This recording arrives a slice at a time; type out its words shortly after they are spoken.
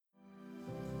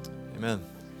Amen.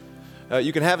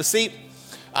 You can have a seat.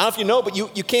 I don't know if you know, but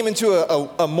you came into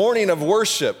a morning of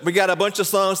worship. We got a bunch of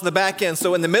songs in the back end.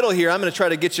 So in the middle here, I'm going to try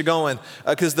to get you going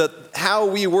because how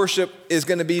we worship is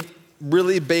going to be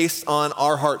really based on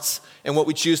our hearts and what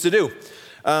we choose to do.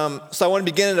 So I want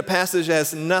to begin in a passage that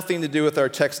has nothing to do with our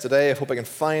text today. I hope I can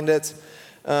find it.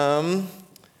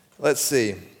 Let's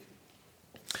see.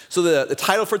 So the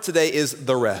title for today is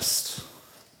The Rest.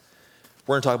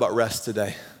 We're going to talk about rest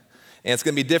today. And it's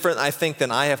going to be different, I think, than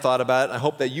I have thought about it. I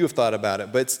hope that you have thought about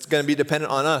it, but it's going to be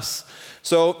dependent on us.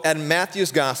 So at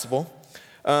Matthew's gospel,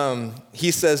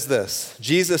 he says this.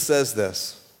 Jesus says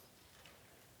this.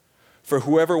 For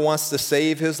whoever wants to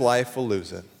save his life will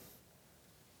lose it.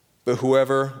 But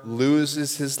whoever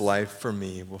loses his life for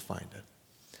me will find it.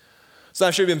 So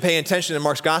I'm sure you've been paying attention in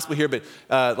Mark's gospel here, but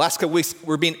last couple weeks,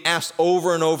 we're being asked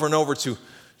over and over and over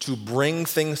to bring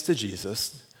things to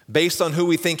Jesus based on who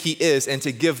we think he is and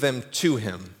to give them to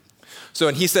him. So,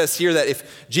 and he says here that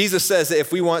if Jesus says that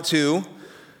if we want to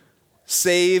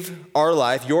save our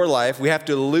life, your life, we have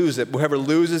to lose it. Whoever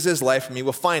loses his life for me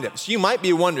will find it. So you might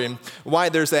be wondering why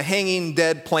there's a hanging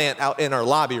dead plant out in our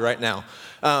lobby right now.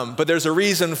 But there's a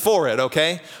reason for it,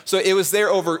 okay? So it was there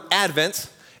over Advent,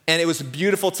 and it was a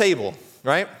beautiful table,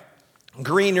 right?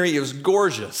 Greenery, it was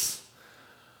gorgeous.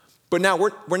 But now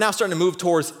we're now starting to move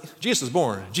towards, Jesus was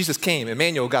born, Jesus came,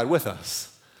 Emmanuel, God with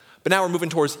us. But now we're moving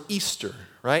towards Easter,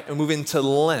 right? And moving to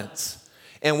Lent.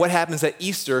 And what happens at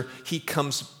Easter, he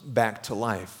comes back to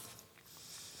life.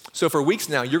 So for weeks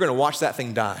now, you're going to watch that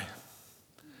thing die.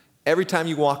 Every time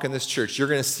you walk in this church, you're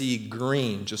going to see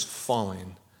green just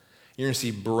falling. You're going to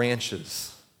see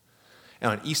branches.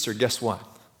 And on Easter, guess what?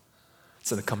 It's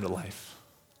going to come to life.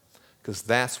 Because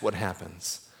that's what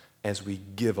happens as we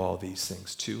give all these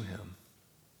things to him.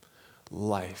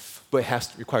 Life. But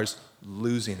it requires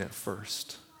losing it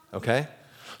first. Okay?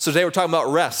 So today we're talking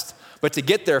about rest. But to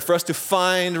get there, for us to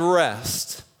find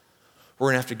rest, we're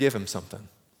going to have to give him something.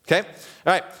 Okay?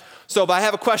 All right. So but I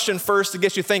have a question first to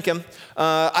get you thinking.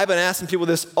 I've been asking people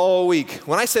this all week.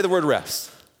 When I say the word rest,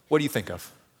 what do you think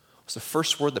of? What's the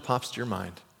first word that pops to your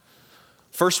mind?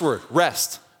 First word,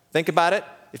 rest. Think about it.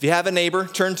 If you have a neighbor,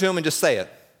 turn to him and just say it.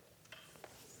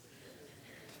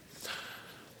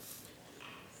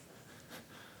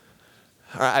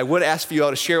 All right, I would ask for you all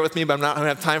to share it with me, but I'm not going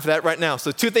to have time for that right now.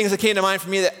 So 2 things that came to mind for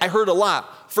me that I heard a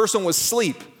lot. First one was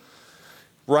sleep.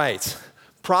 Right.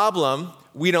 Problem,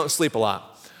 we don't sleep a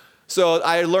lot. So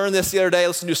I learned this the other day. I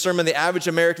listened to a sermon. The average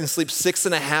American sleeps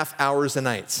 6.5 hours a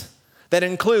night. That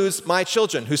includes my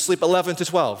children who sleep 11 to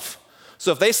 12.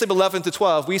 So if they sleep 11 to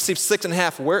 12, we sleep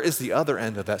 6.5. Where is the other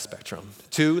end of that spectrum?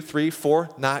 2, 3, 4,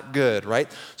 not good, right?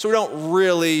 So we don't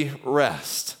really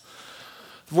rest.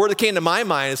 The word that came to my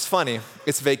mind is funny.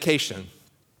 It's vacation.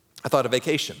 I thought of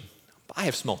vacation. I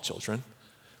have small children.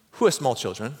 Who has small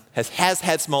children? Has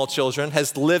had small children?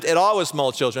 Has lived at all with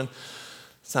small children?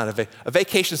 It's not a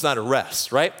vacation is not a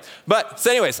rest, right? But so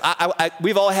anyways,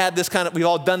 we've all had this we've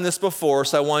all done this before,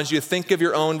 so I wanted you to think of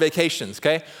your own vacations,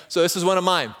 okay? So this is one of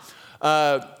mine.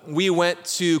 We went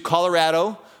to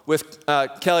Colorado with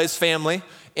Kelly's family,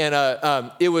 and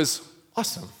it was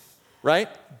awesome, right?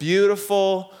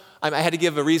 Beautiful. I had to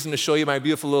give a reason to show you my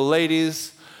beautiful little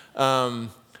ladies.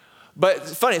 But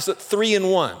it's funny, so 3 in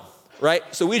 1, right?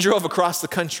 So we drove across the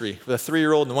country with a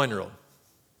 3-year-old and a 1-year-old.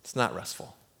 It's not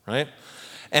restful, right?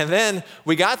 And then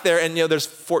we got there, and there's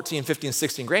 14, 15,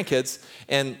 16 grandkids,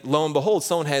 and lo and behold,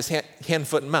 someone has hand,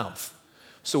 foot, and mouth.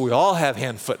 So we all have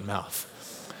hand, foot, and mouth.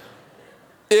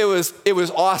 It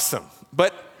was awesome.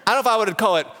 But I don't know if I would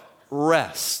call it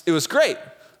rest. It was great,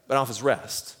 but I don't know if it's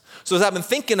rest. So as I've been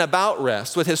thinking about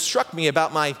rest, what has struck me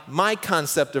about my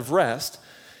concept of rest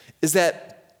is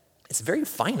that it's very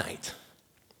finite.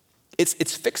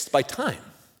 It's fixed by time.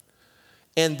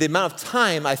 And the amount of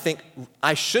time I think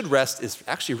I should rest is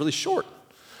actually really short.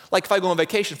 Like if I go on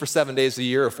vacation for 7 days a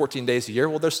year or 14 days a year,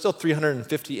 well, there's still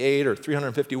 358 or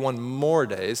 351 more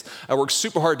days. I work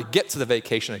super hard to get to the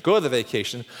vacation. I go to the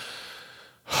vacation.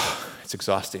 It's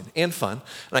exhausting and fun.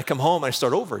 And I come home and I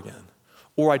start over again.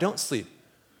 Or I don't sleep.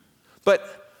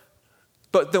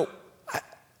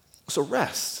 So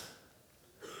rest.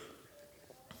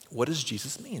 What does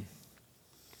Jesus mean?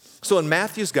 So in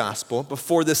Matthew's gospel,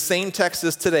 before the same text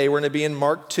as today, we're going to be in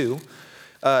Mark 2,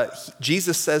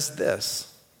 Jesus says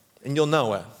this, and you'll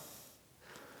know it.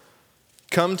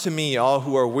 Come to me, all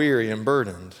who are weary and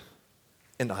burdened,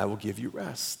 and I will give you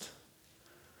rest.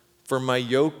 For my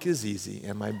yoke is easy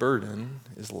and my burden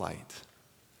is light.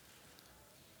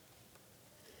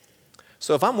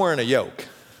 So if I'm wearing a yoke,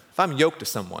 if I'm yoked to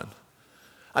someone,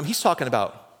 he's talking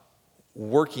about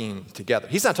working together.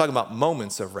 He's not talking about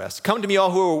moments of rest. Come to me,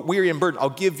 all who are weary and burdened. I'll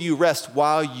give you rest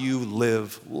while you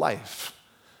live life.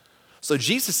 So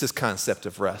Jesus' concept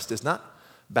of rest is not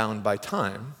bound by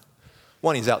time.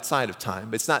 One, he's outside of time,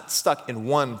 but it's not stuck in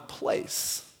one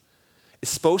place.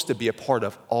 It's supposed to be a part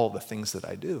of all the things that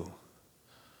I do.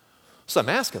 So I'm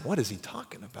asking, what is he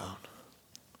talking about?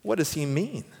 What does he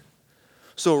mean?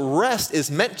 So rest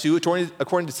is meant to,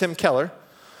 according to Tim Keller,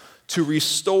 to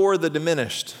restore the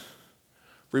diminished,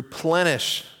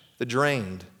 replenish the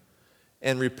drained,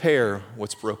 and repair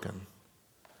what's broken.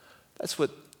 That's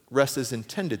what rest is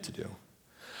intended to do.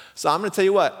 So I'm going to tell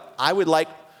you what, I would like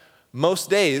most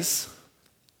days,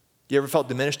 you ever felt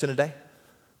diminished in a day?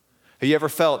 Have you ever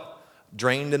felt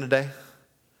drained in a day?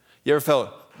 You ever felt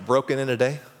broken in a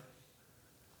day?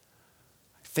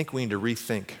 I think we need to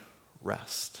rethink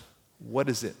rest. What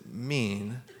does it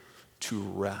mean to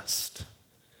rest?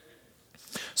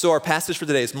 So our passage for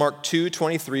today is Mark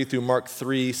 2:23 through Mark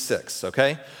 3:6,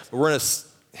 okay? But we're going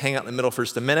to hang out in the middle for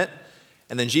just a minute.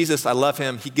 And then Jesus, I love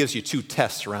him, he gives you 2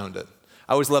 tests around it.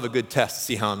 I always love a good test to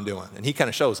see how I'm doing. And he kind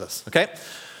of shows us, okay?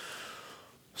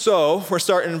 So we're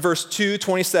starting in verse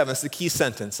 2:27. It's the key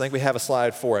sentence. I think we have a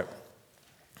slide for it.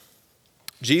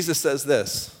 Jesus says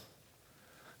this,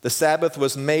 "The Sabbath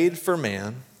was made for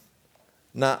man,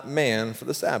 not man for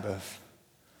the Sabbath.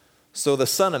 So the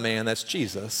Son of Man," that's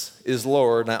Jesus, "is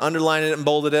Lord." And I underlined it and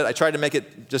bolded it. I tried to make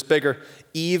it just bigger.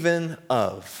 Even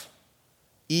of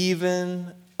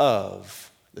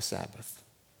the Sabbath.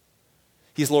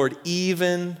 He's Lord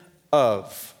even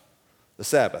of the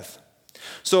Sabbath.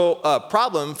 So a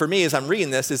problem for me as I'm reading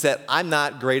this is that I'm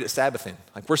not great at Sabbathing.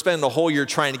 Like we're spending the whole year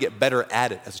trying to get better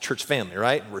at it as a church family,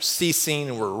 right? We're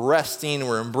ceasing, we're resting,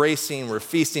 we're embracing, we're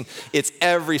feasting. It's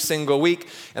every single week.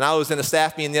 And I was in a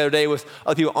staff meeting the other day with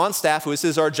other people on staff who this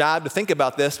is our job to think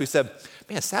about this. We said,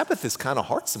 man, Sabbath is kind of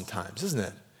hard sometimes, isn't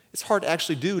it? It's hard to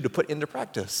actually do, to put into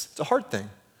practice. It's a hard thing.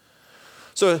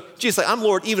 So Jesus like, I'm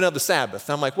Lord even of the Sabbath.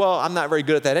 And I'm like, well, I'm not very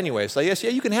good at that anyway. So yes,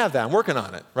 yeah, you can have that. I'm working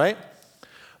on it, right?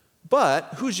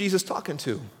 But who's Jesus talking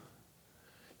to?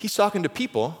 He's talking to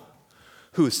people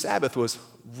whose Sabbath was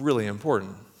really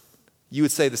important. You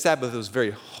would say the Sabbath was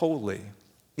very holy.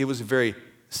 It was very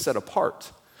set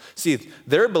apart. See,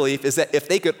 their belief is that if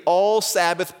they could all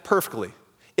Sabbath perfectly,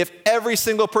 if every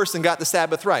single person got the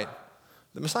Sabbath right,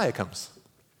 the Messiah comes.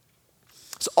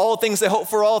 So all things they hope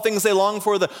for, all things they long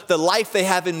for, the life they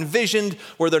have envisioned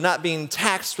where they're not being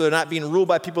taxed, where they're not being ruled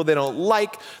by people they don't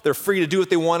like, they're free to do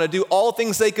what they want to do, all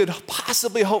things they could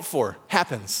possibly hope for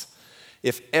happens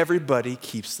if everybody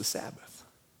keeps the Sabbath.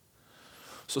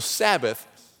 So Sabbath,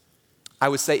 I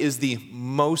would say, is the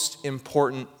most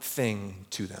important thing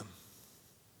to them.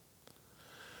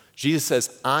 Jesus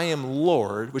says, I am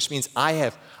Lord, which means I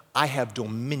have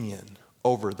dominion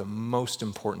over the most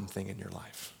important thing in your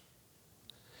life.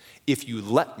 If you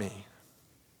let me,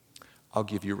 I'll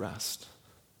give you rest.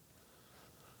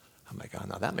 Oh my God,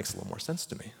 now that makes a little more sense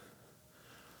to me.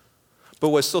 But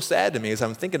what's so sad to me is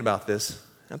I'm thinking about this,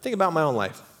 I'm thinking about my own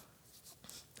life,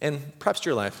 and perhaps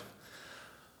your life.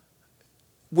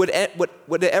 Would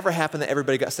it ever happen that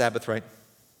everybody got Sabbath right?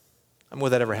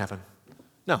 Would that ever happen?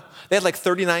 No. They had like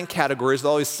 39 categories,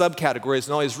 all these subcategories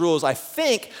and all these rules. I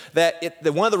think that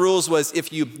one of the rules was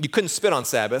if you couldn't spit on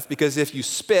Sabbath, because if you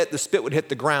spit, the spit would hit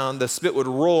the ground, the spit would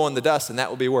roll in the dust, and that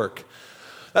would be work.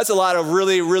 That's a lot of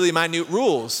really, really minute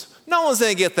rules. No one's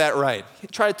going to get that right. You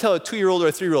try to tell a 2-year-old or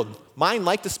a 3-year-old, mine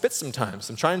like to spit sometimes.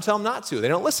 I'm trying to tell them not to. They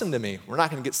don't listen to me. We're not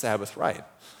going to get Sabbath right.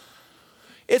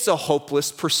 It's a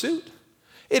hopeless pursuit.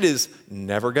 It is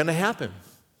never going to happen.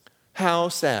 How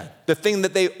sad. The thing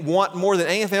that they want more than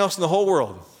anything else in the whole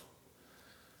world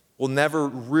will never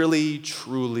really,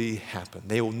 truly happen.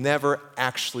 They will never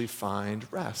actually find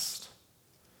rest.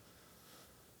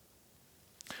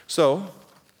 So,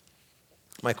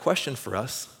 my question for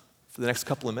us for the next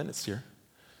couple of minutes here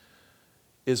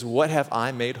is, what have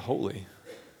I made holy?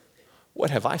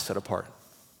 What have I set apart?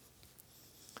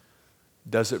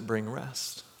 Does it bring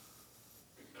rest?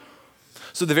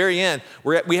 So at the very end,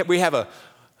 we have a,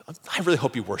 I really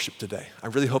hope you worship today. I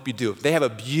really hope you do. They have a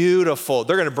beautiful,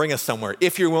 they're going to bring us somewhere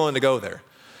if you're willing to go there.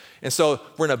 And so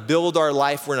we're going to build our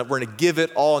life, we're going to give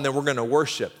it all, and then we're going to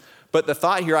worship. But the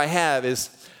thought here I have is,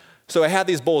 so I have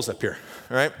these bowls up here,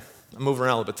 all right? I'm moving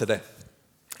around a little bit today.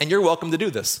 And you're welcome to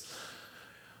do this.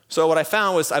 So what I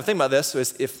found was, I'm thinking about this,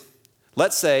 was if,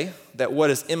 let's say that what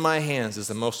is in my hands is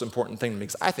the most important thing to me,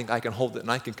 because I think I can hold it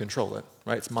and I can control it,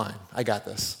 right? It's mine. I got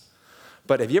this.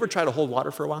 But have you ever tried to hold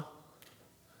water for a while?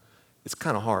 It's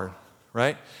kind of hard,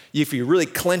 right? If you really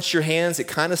clench your hands, it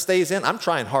kind of stays in. I'm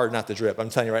trying hard not to drip. I'm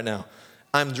telling you right now.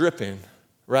 I'm dripping,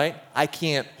 right? I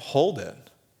can't hold it.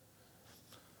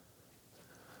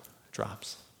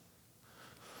 drops.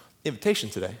 The invitation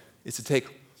today is to take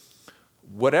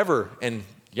whatever, and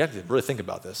you have to really think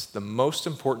about this, the most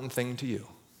important thing to you.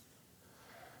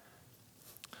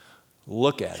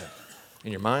 Look at it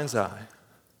in your mind's eye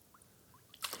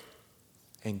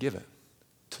and give it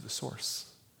to the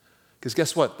source. Because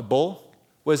guess what? The bowl,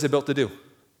 what is it built to do?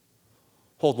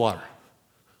 Hold water.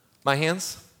 My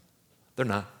hands, they're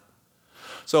not.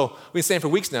 So we've been saying for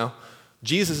weeks now,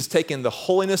 Jesus has taken the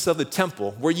holiness of the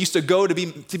temple, where you used to go to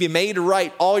be made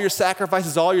right, all your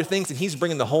sacrifices, all your things, and he's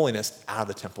bringing the holiness out of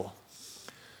the temple.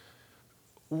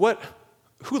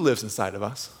 Who lives inside of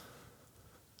us?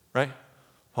 Right?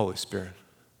 Holy Spirit.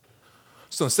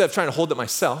 So instead of trying to hold it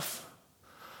myself,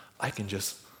 I can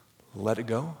just let it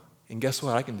go. And guess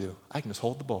what I can do? I can just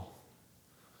hold the bowl.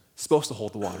 It's supposed to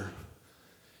hold the water.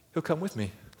 He'll come with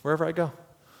me wherever I go.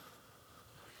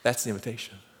 That's the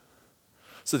invitation.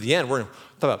 So at the end, we're going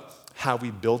to talk about how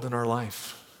we build in our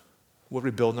life. What are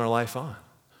we building our life on?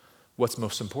 What's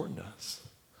most important to us?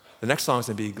 The next song is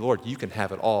going to be, Lord, you can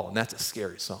have it all. And that's a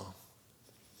scary song.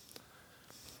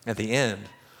 At the end,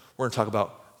 we're going to talk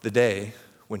about the day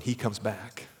when he comes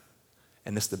back.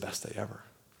 And this is the best day ever.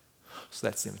 So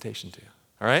that's the invitation to you.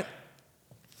 All right?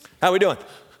 How are we doing?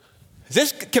 Is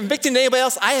this convicting to anybody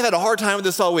else? I have had a hard time with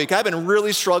this all week. I've been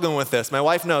really struggling with this. My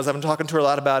wife knows. I've been talking to her a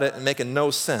lot about it and making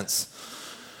no sense.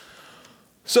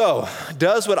 So,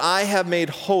 does what I have made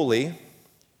holy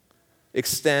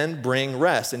extend, bring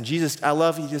rest? And Jesus, I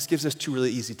love, he just gives us two really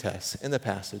easy tests in the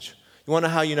passage. You want to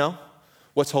know how you know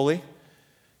what's holy?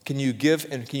 Can you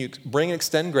bring and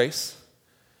extend grace?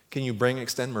 Can you bring and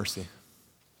extend mercy?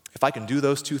 If I can do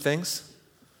those two things,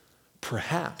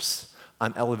 perhaps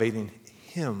I'm elevating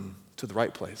him to the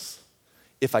right place.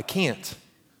 If I can't,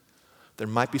 there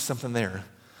might be something there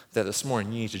that this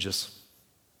morning you need to just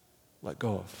let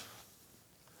go of.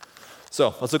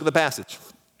 So let's look at the passage.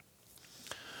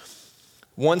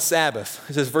 One Sabbath,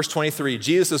 it says verse 23,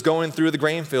 Jesus was going through the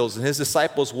grain fields and his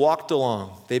disciples walked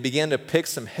along. They began to pick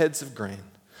some heads of grain.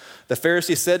 The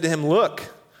Pharisees said to him, look,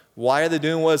 why are they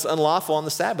doing what is unlawful on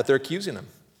the Sabbath? They're accusing him.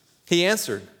 He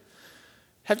answered,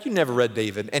 have you never read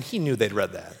David? And he knew they'd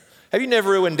read that. Have you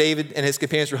never read when David and his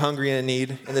companions were hungry and in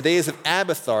need? In the days of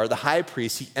Abiathar, the high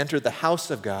priest, he entered the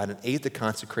house of God and ate the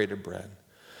consecrated bread,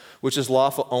 which is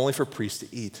lawful only for priests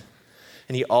to eat.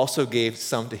 And he also gave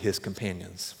some to his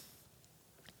companions.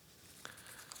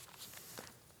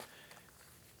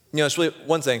 You know, it's really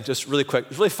one thing, just really quick.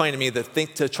 It's really funny to me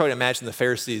to try to imagine the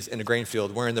Pharisees in a grain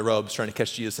field wearing their robes, trying to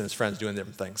catch Jesus and his friends doing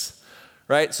different things,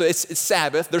 right? So it's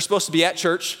Sabbath. They're supposed to be at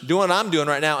church doing what I'm doing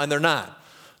right now, and they're not.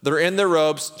 They're in their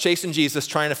robes, chasing Jesus,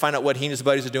 trying to find out what he and his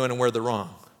buddies are doing and where they're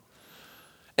wrong.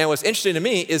 And what's interesting to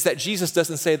me is that Jesus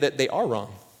doesn't say that they are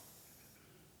wrong.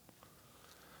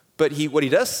 But what he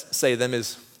does say to them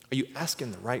is, are you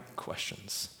asking the right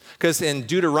questions? Because in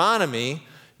Deuteronomy,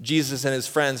 Jesus and his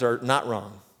friends are not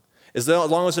wrong. As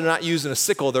long as they're not using a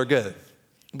sickle, they're good.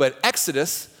 But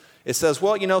Exodus, it says,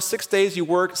 well, 6 days you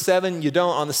work, 7 you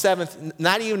don't. On the 7th,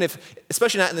 not even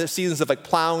especially not in the seasons of like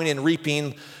plowing and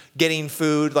reaping, getting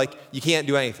food, like you can't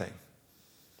do anything.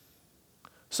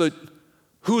 So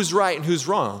who's right and who's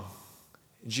wrong?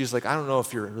 And Jesus is like, I don't know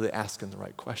if you're really asking the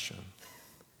right question.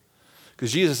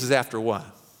 Because Jesus is after what?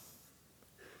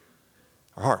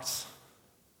 Our hearts.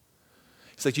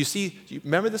 He's like, you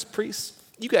remember this priest?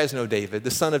 You guys know David, the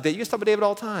son of David. You guys talk about David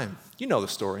all the time. You know the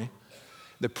story.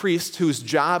 The priest whose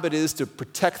job it is to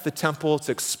protect the temple,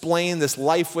 to explain this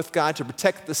life with God, to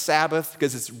protect the Sabbath,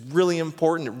 because it's really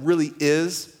important. It really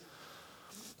is.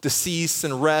 To cease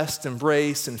and rest,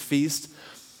 embrace and feast.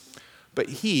 But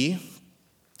he,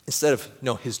 instead of,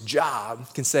 his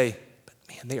job, can say, but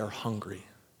man, they are hungry.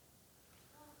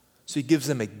 So he gives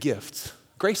them a gift.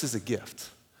 Grace is a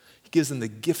gift. He gives them the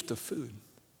gift of food.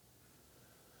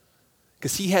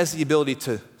 Because he has the ability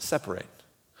to separate.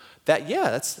 I'm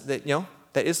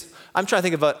trying to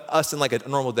think about us in like a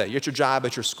normal day. You're at your job,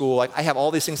 at your school. Like I have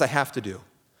all these things I have to do.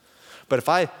 But if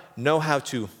I know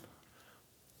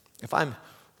if I'm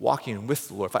walking with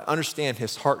the Lord, if I understand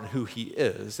his heart and who he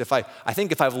is, if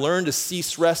I've learned to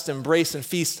cease, rest, embrace, and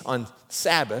feast on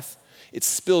Sabbath, it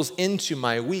spills into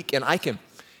my week, and I can,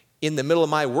 in the middle of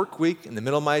my work week, in the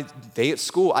middle of my day at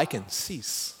school, I can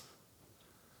cease.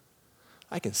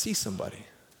 I can see somebody.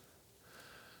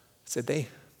 Said they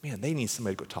need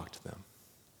somebody to go talk to them.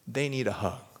 They need a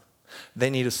hug. They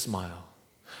need a smile.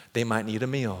 They might need a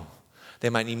meal. They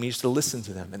might need me just to listen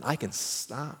to them. And I can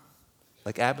stop,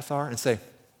 like Abiathar, and say,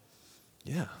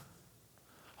 yeah,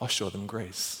 I'll show them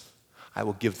grace. I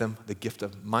will give them the gift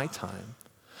of my time.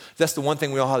 That's the one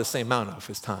thing we all have the same amount of,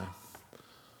 is time.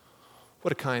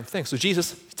 What a kind thing. So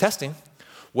Jesus, testing,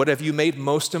 What have you made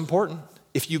most important?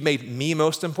 If you've made me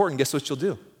most important, guess what you'll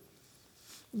do?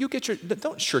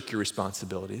 Don't shirk your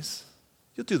responsibilities.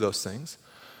 You'll do those things,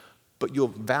 but you'll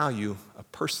value a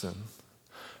person,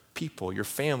 people, your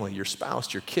family, your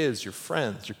spouse, your kids, your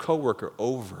friends, your coworker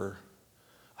over,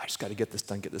 I just got to get this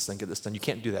done, get this done, get this done. You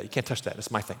can't do that. You can't touch that.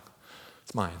 It's my thing.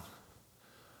 It's mine.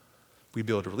 We'd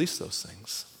be able to release those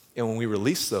things. And when we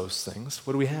release those things,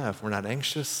 what do we have? We're not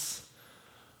anxious.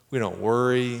 We don't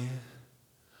worry.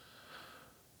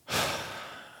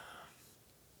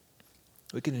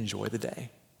 We can enjoy the day.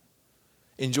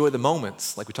 Enjoy the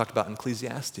moments, like we talked about in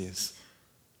Ecclesiastes,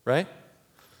 right?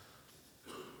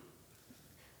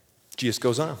 Jesus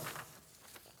goes on.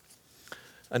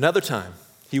 Another time,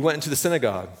 he went into the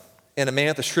synagogue, and a man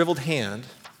with a shriveled hand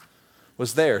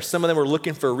was there. Some of them were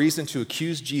looking for a reason to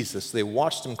accuse Jesus. So they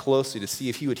watched him closely to see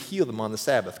if he would heal them on the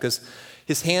Sabbath, because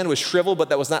his hand was shriveled, but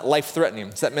that was not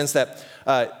life-threatening. So that means that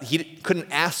he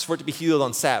couldn't ask for it to be healed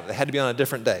on Sabbath. It had to be on a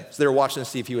different day. So they were watching to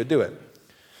see if he would do it.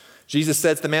 Jesus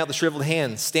said to the man with the shriveled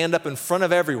hand, stand up in front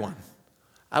of everyone.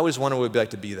 I always wondered what it would be like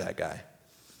to be that guy.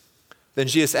 Then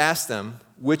Jesus asked them,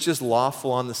 which is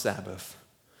lawful on the Sabbath?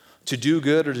 To do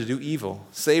good or to do evil?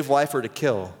 Save life or to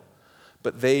kill?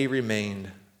 But they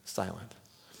remained silent.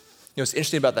 You know, what's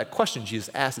interesting about that question Jesus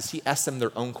asked is he asked them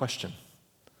their own question.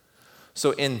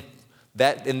 So in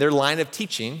their line of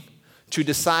teaching, to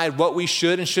decide what we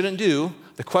should and shouldn't do,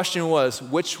 the question was,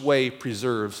 which way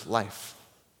preserves life?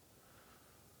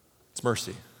 It's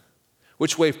mercy.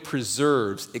 Which way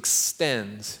preserves,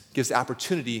 extends, gives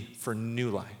opportunity for new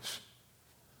life,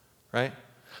 right?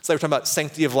 So we're talking about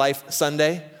Sanctity of Life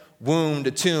Sunday, womb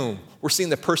to tomb. We're seeing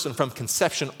the person from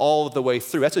conception all the way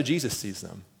through. That's how Jesus sees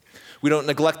them. We don't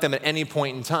neglect them at any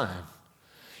point in time.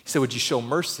 He said, would you show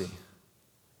mercy?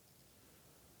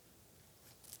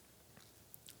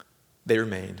 They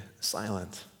remained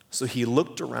silent. So he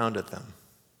looked around at them.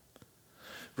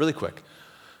 Really quick.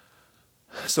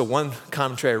 So one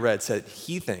commentary I read said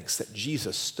he thinks that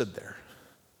Jesus stood there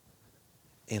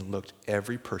and looked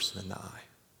every person in the eye.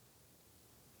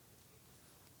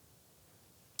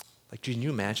 Like, can you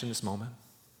imagine this moment?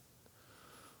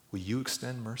 Will you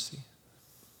extend mercy?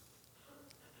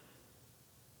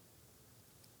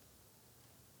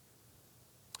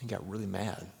 He got really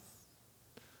mad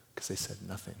because they said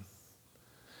nothing.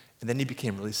 And then he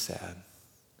became really sad,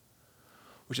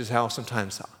 which is how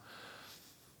sometimes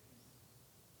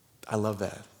I love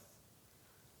that.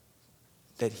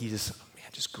 That he just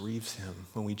grieves him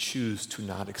when we choose to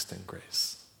not extend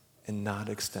grace and not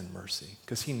extend mercy,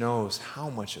 because he knows how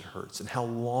much it hurts and how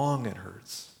long it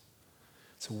hurts.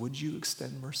 So would you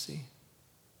extend mercy?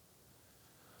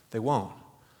 They won't.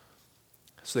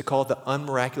 So they call it the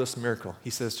unmiraculous miracle. He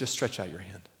says, just stretch out your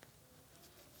hand.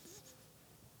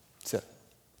 That's it.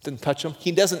 Didn't touch him.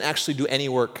 He doesn't actually do any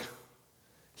work.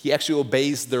 He actually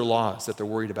obeys their laws that they're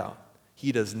worried about.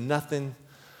 He does nothing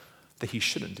that he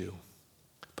shouldn't do.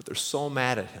 But they're so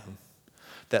mad at him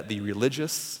that the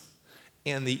religious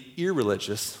and the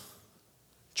irreligious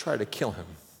try to kill him.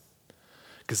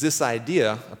 Because this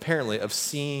idea, apparently, of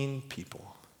seeing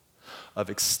people, of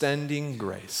extending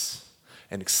grace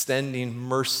and extending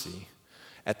mercy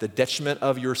at the detriment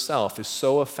of yourself is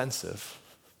so offensive.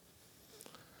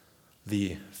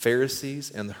 The Pharisees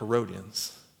and the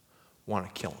Herodians want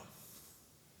to kill him.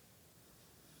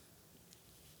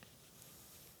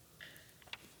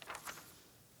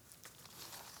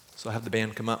 So I have the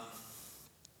band come up.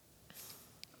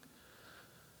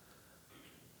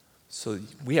 So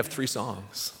we have 3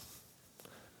 songs.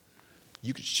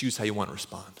 You can choose how you want to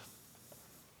respond.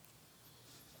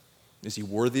 Is he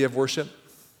worthy of worship?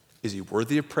 Is he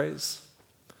worthy of praise?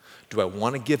 Do I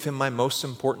want to give him my most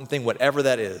important thing, whatever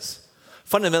that is?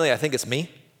 Fundamentally, I think it's me.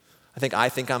 I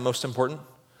think I'm most important,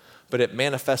 but it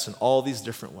manifests in all these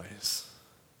different ways.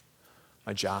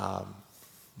 My job,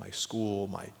 my school,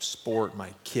 my sport,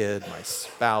 my kid, my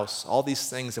spouse, all these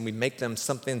things, and we make them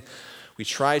something we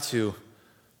try to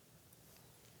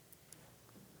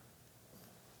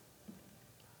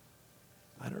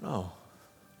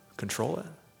control it.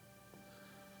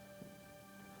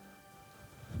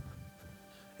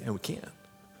 And we can't.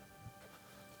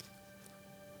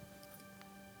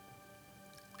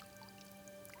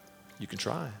 You can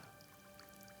try.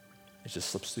 It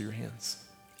just slips through your hands.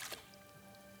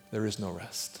 There is no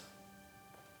rest.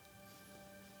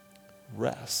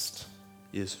 Rest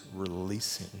is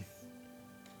releasing,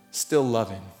 still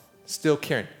loving, still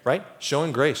caring, right?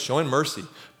 Showing grace, showing mercy,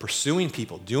 pursuing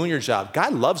people, doing your job.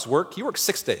 God loves work. He works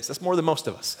 6 days. That's more than most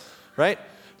of us, right?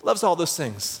 Loves all those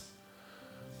things.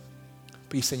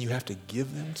 But he's saying you have to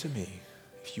give them to me.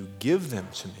 If you give them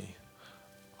to me,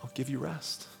 I'll give you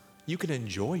rest. you can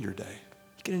enjoy your day.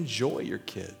 You can enjoy your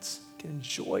kids. You can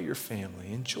enjoy your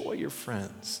family. Enjoy your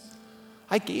friends.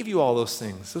 I gave you all those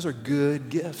things. Those are good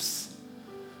gifts.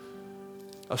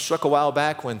 I was struck a while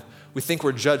back when we think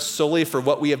we're judged solely for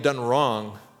what we have done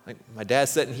wrong. Like my dad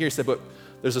said in here, he said, but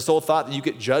there's this old thought that you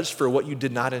get judged for what you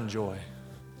did not enjoy,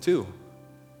 too.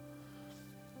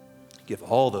 Give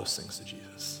all those things to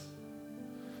Jesus.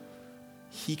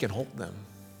 He can hold them.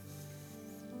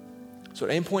 So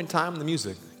at any point in time in the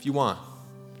music, if you want,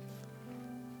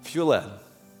 if you're led,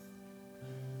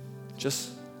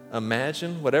 just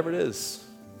imagine whatever it is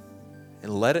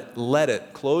and let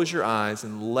it, close your eyes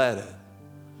and let it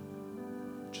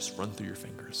just run through your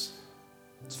fingers.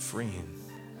 It's freeing.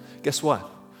 Guess what?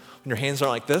 When your hands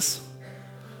aren't like this,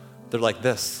 they're like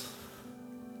this.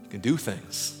 You can do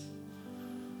things.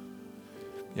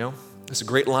 You know, there's a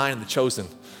great line in The Chosen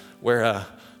where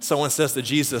someone says to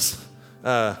Jesus,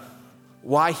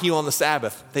 why heal on the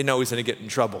Sabbath? They know he's going to get in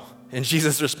trouble. And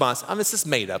Jesus responds, it's just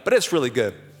made up, but it's really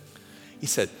good. He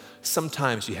said,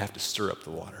 sometimes you have to stir up the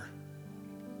water.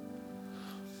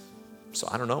 So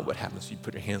I don't know what happens when you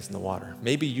put your hands in the water.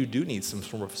 Maybe you do need some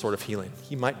sort of healing.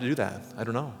 He might do that. I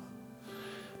don't know.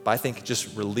 But I think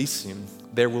just releasing,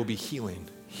 there will be healing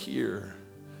here,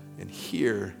 and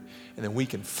then we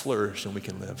can flourish and we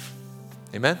can live.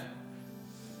 Amen?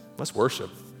 Let's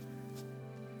worship.